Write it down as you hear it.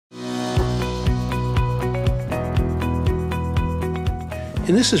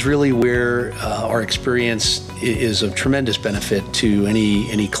And this is really where our experience is of tremendous benefit to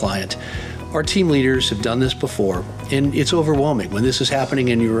any client. Our team leaders have done this before, and it's overwhelming when this is happening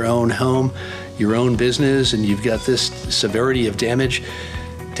in your own home, your own business, and you've got this severity of damage.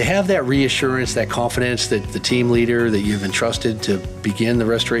 To have that reassurance, that confidence that the team leader that you've entrusted to begin the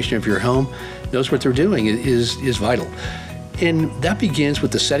restoration of your home knows what they're doing is vital. And that begins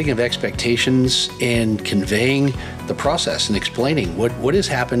with the setting of expectations and conveying the process and explaining what has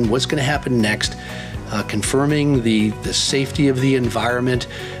happened, what's going to happen next, confirming the safety of the environment.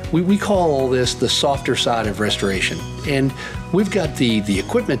 We call all this the softer side of restoration. And we've got the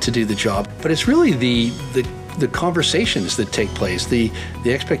equipment to do the job, but it's really the conversations that take place, the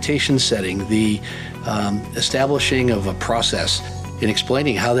expectation setting, the establishing of a process and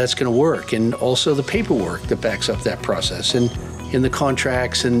explaining how that's going to work, and also the paperwork that backs up that process, and in the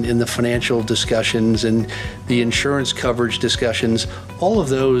contracts and in the financial discussions and the insurance coverage discussions. All of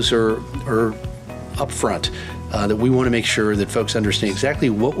those are upfront, that we want to make sure that folks understand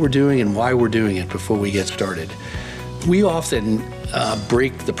exactly what we're doing and why we're doing it before we get started. We often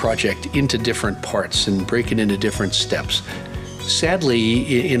break the project into different parts and break it into different steps.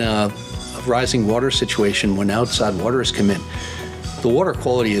 Sadly, in a rising water situation, when outside waters come in, the water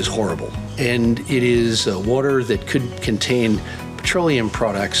quality is horrible, and it is water that could contain petroleum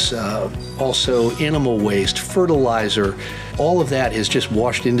products, also animal waste, fertilizer. All of that is just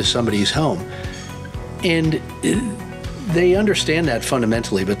washed into somebody's home. And they understand that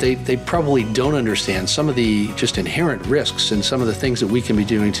fundamentally, but they probably don't understand some of the just inherent risks and some of the things that we can be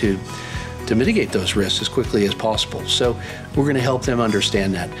doing to mitigate those risks as quickly as possible. So we're going to help them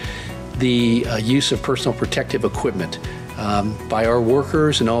understand that. The use of personal protective equipment by our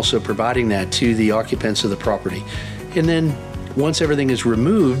workers, and also providing that to the occupants of the property. And then once everything is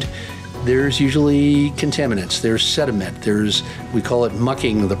removed, there's usually contaminants, there's sediment, we call it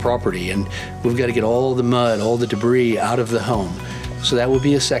mucking the property, and we've got to get all the mud, all the debris out of the home. So that would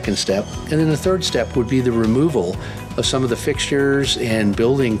be a second step. And then the third step would be the removal of some of the fixtures and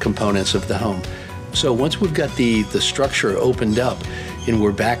building components of the home. So once we've got the structure opened up and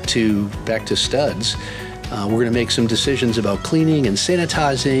we're back to studs, we're going to make some decisions about cleaning and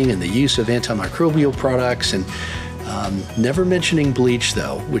sanitizing and the use of antimicrobial products, and never mentioning bleach,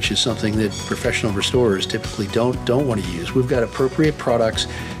 though, which is something that professional restorers typically don't want to use. We've got appropriate products,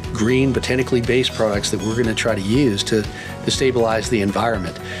 green, botanically based products that we're going to try to use to stabilize the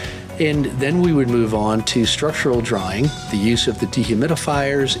environment. And then we would move on to structural drying, the use of the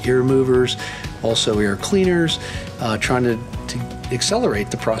dehumidifiers, air movers, also air cleaners, trying to accelerate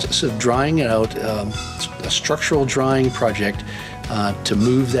the process of drying out a structural drying project, to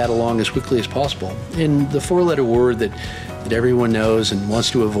move that along as quickly as possible. And the four-letter word that everyone knows and wants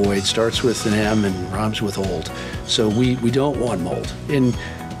to avoid starts with an M and rhymes with old. So we don't want mold. And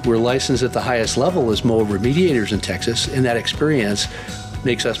we're licensed at the highest level as mold remediators in Texas, and that experience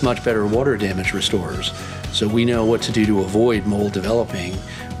makes us much better water damage restorers. So we know what to do to avoid mold developing,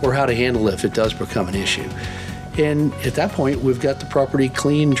 or how to handle it if it does become an issue. And at that point, we've got the property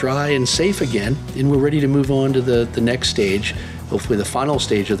clean, dry, and safe again, and we're ready to move on to the next stage, hopefully the final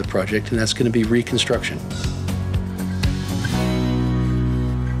stage of the project, and that's going to be reconstruction.